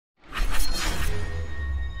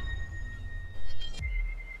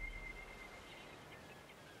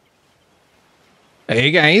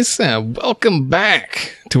Hey guys, welcome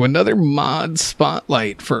back to another mod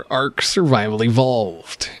spotlight for ARK Survival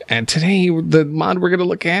Evolved. And today, the mod we're going to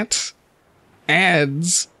look at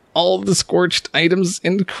adds all of the scorched items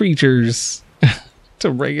and creatures to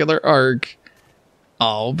regular ARK.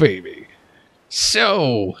 Oh baby.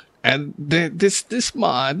 So, this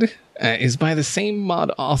mod is by the same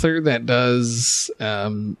mod author that does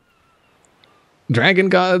Dragon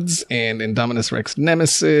Gods and Indominus Rex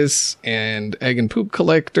Nemesis and Egg and Poop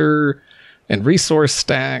Collector and Resource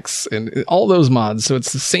Stacks and all those mods. So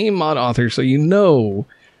it's the same mod author, so you know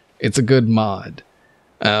it's a good mod.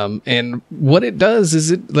 And what it does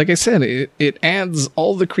is, like I said, it adds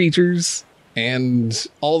all the creatures and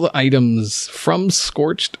all the items from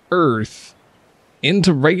Scorched Earth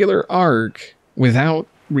into regular ARK without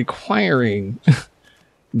requiring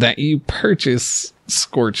that you purchase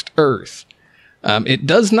Scorched Earth. It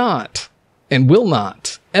does not and will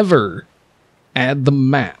not ever add the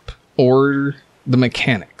map or the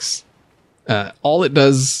mechanics. All it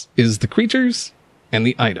does is the creatures and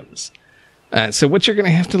the items. So what you're going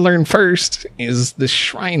to have to learn first is the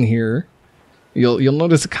shrine here. You'll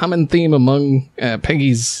notice a common theme among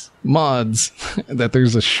Peggy's mods that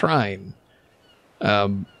there's a shrine.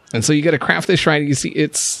 And so you got to craft this shrine. You see,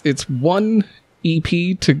 it's 1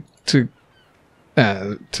 EP to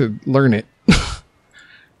learn it.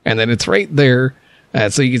 And then it's right there.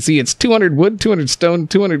 So you can see it's 200 wood, 200 stone,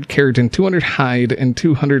 200 keratin, 200 hide, and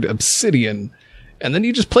 200 obsidian. And then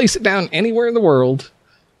you just place it down anywhere in the world,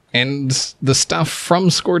 and the stuff from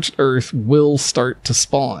Scorched Earth will start to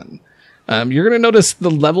spawn. You're going to notice the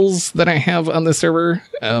levels that I have on the server.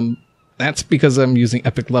 That's because I'm using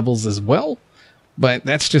epic levels as well. But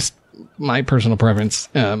that's just my personal preference.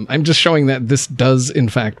 I'm just showing that this does, in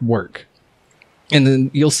fact, work. And then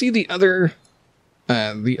you'll see the other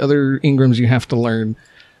Ingrams you have to learn.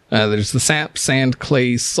 There's the sap, sand,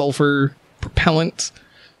 clay, sulfur, propellant,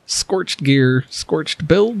 scorched gear, scorched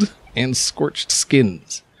build, and scorched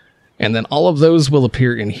skins. And then all of those will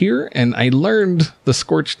appear in here. And I learned the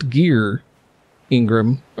scorched gear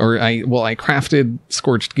Ingram, or I crafted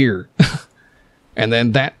scorched gear. And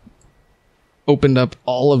then that opened up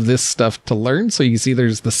all of this stuff to learn. So you see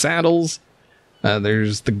there's the saddles,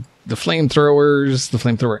 there's the flamethrowers, the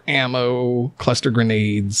flamethrower ammo, cluster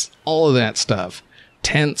grenades, all of that stuff.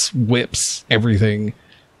 Tents, whips, everything.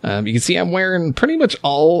 You can see I'm wearing pretty much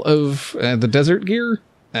all of the desert gear.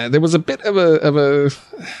 There was a bit of a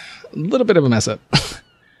little bit of a mess up.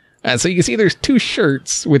 So you can see there's 2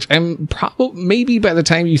 shirts, which I'm maybe by the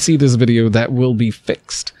time you see this video that will be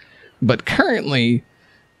fixed. But currently,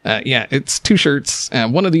 it's 2 shirts.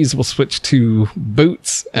 One of these will switch to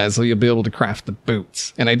boots, so you'll be able to craft the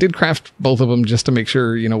boots. And I did craft both of them just to make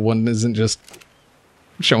sure, one isn't just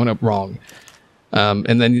showing up wrong.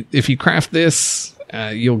 And then if you craft this,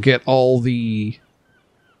 you'll get all the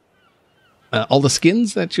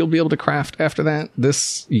skins that you'll be able to craft after that.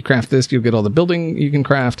 You craft this, you'll get all the building you can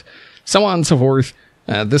craft, so on and so forth.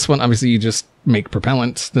 This one, obviously, you just make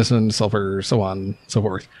propellant. This one, sulfur, so on and so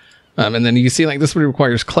forth. And then you see, like, this one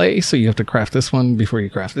requires clay, so you have to craft this one before you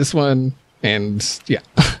craft this one. And, yeah.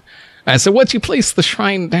 So once you place the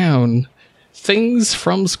shrine down, things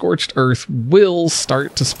from Scorched Earth will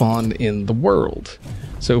start to spawn in the world.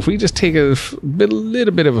 So if we just take a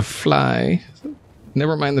little bit of a fly,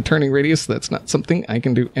 never mind the turning radius, that's not something I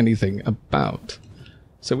can do anything about.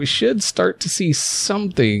 So we should start to see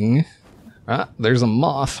something. There's a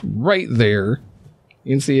moth right there.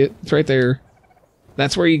 You can see it. It's right there.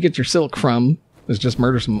 That's where you get your silk from. Is just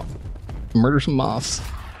murder some moths.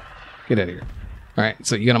 Get out of here. Alright,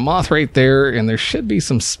 so you got a moth right there, and there should be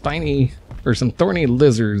some spiny or some thorny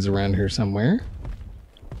lizards around here somewhere.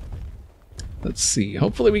 Let's see.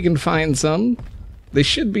 Hopefully we can find some. They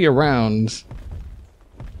should be around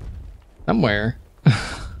somewhere.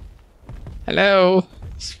 Hello,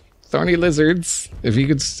 thorny lizards. If you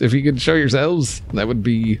could show yourselves, that would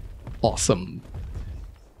be awesome.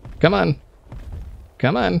 Come on.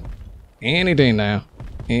 Come on. Any day now.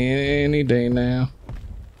 Any day now.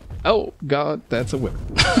 Oh, God, that's a wyvern.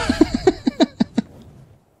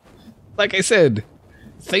 Like I said,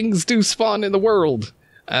 things do spawn in the world.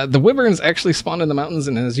 The wyverns actually spawn in the mountains,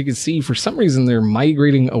 and as you can see, for some reason, they're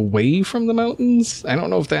migrating away from the mountains. I don't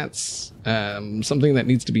know if that's something that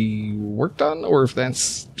needs to be worked on, or if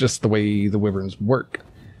that's just the way the wyverns work.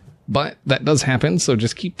 But that does happen, so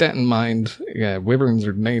just keep that in mind. Yeah, wyverns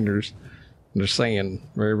are dangerous. I'm just saying,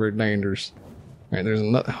 very, very dangerous. All right, there's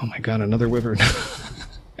another. Oh my God, another wyvern.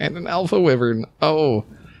 And an alpha wyvern. Oh,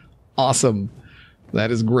 awesome.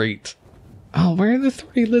 That is great. Oh, where are the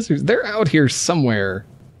 3 lizards? They're out here somewhere.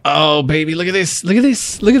 Oh, baby, look at this. Look at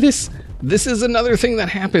this. Look at this. this is another thing that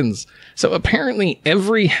happens. So apparently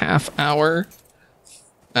every half hour,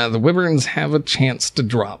 the Wyverns have a chance to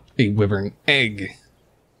drop a Wyvern egg.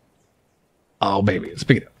 Oh, baby, let's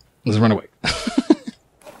pick it up. Let's run away.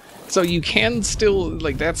 So you can still,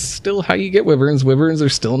 like, that's still how you get Wyverns. Wyverns are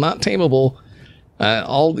still not tameable.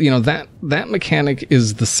 That mechanic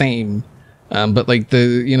is the same. But like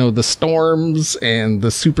the storms and the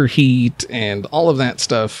superheat and all of that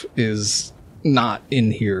stuff is not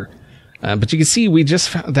in here. But you can see we just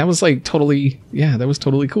found, that was like totally, yeah, that was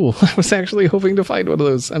totally cool. I was actually hoping to find one of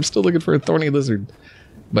those. I'm still looking for a thorny lizard.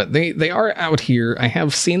 But they are out here. I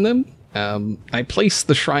have seen them. I placed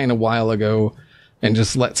the shrine a while ago and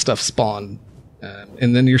just let stuff spawn.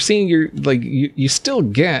 And then you're seeing you still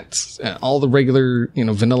get all the regular,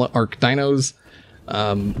 vanilla ARK dinos.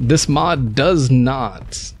 This mod does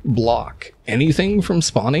not block anything from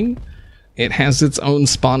spawning. It has its own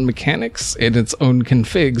spawn mechanics and its own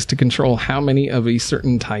configs to control how many of a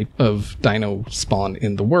certain type of dino spawn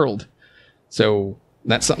in the world. So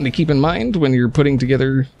that's something to keep in mind when you're putting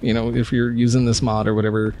together, if you're using this mod or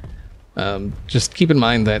whatever. Just keep in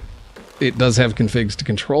mind that it does have configs to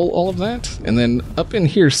control all of that. And then up in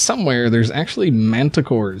here somewhere, there's actually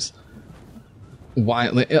manticores. Why?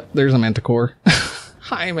 Yep, there's a manticore.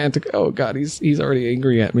 Hi, manticore. Oh god, he's already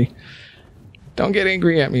angry at me. Don't get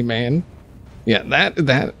angry at me, man. Yeah,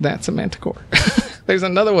 that's a manticore. There's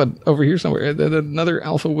another one over here somewhere. Another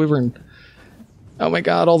alpha wyvern. Oh my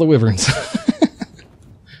god, all the wyverns.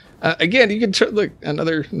 Again, you can look,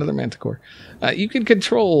 another manticore. You can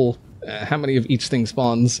control how many of each thing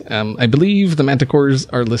spawns. I believe the manticores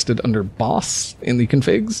are listed under boss in the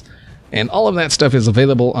configs, and all of that stuff is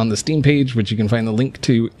available on the Steam page, which you can find the link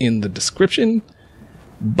to in the description.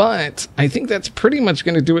 But I think that's pretty much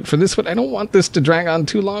going to do it for this one. I don't want this to drag on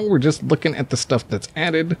too long. We're just looking at the stuff that's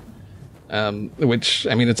added, which,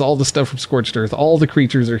 I mean, it's all the stuff from Scorched Earth. All the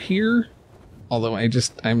creatures are here, although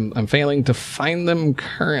I'm failing to find them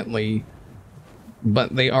currently,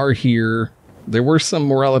 but they are here. There were some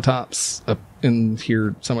Morellatops up in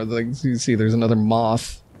here. Some of the things you see, there's another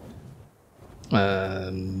moth.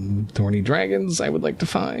 Thorny dragons I would like to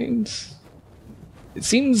find. It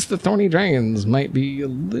seems the thorny dragons might be a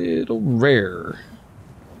little rare.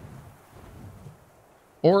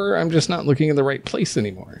 Or I'm just not looking in the right place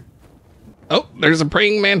anymore. Oh, there's a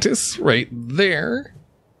praying mantis right there.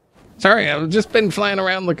 Sorry, I've just been flying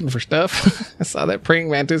around looking for stuff. I saw that praying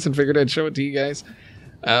mantis and figured I'd show it to you guys.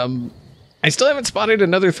 I still haven't spotted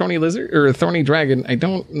another thorny lizard or a thorny dragon. I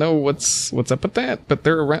don't know what's up with that, but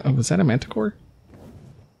they're around. Oh, was that a manticore?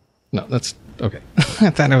 No, that's okay. I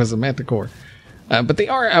thought it was a manticore. But they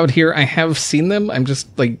are out here. I have seen them. I'm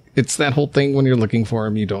just like, it's that whole thing when you're looking for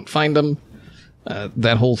them, you don't find them.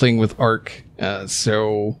 That whole thing with ARK.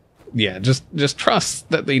 So yeah, just trust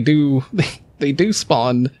that they do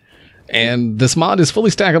spawn. And this mod is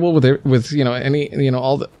fully stackable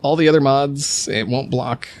with all the other mods. It won't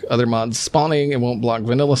block other mods spawning. It won't block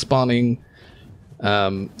vanilla spawning.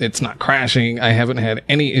 It's not crashing. I haven't had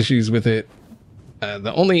any issues with it.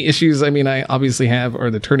 The only issues, I obviously have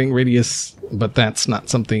are the turning radius, but that's not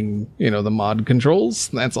something, the mod controls.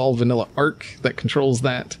 That's all vanilla ARK that controls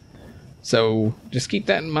that. So just keep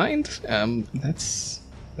that in mind.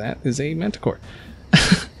 That is a manticore.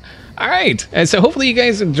 All right. So hopefully you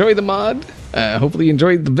guys enjoy the mod. Hopefully you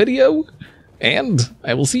enjoyed the video, and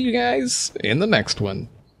I will see you guys in the next one.